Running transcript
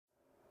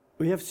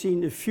We have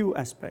seen a few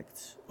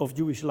aspects of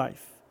Jewish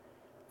life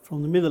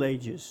from the Middle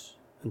Ages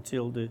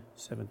until the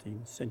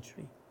 17th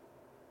century.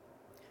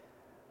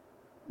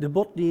 The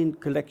Bodleian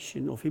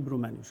collection of Hebrew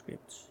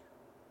manuscripts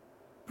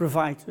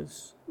provides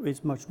us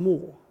with much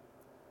more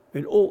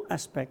in all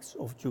aspects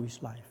of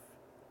Jewish life.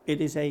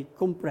 It is a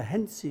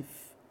comprehensive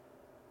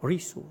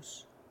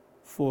resource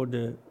for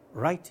the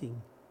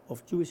writing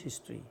of Jewish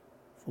history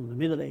from the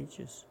Middle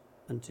Ages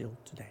until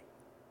today.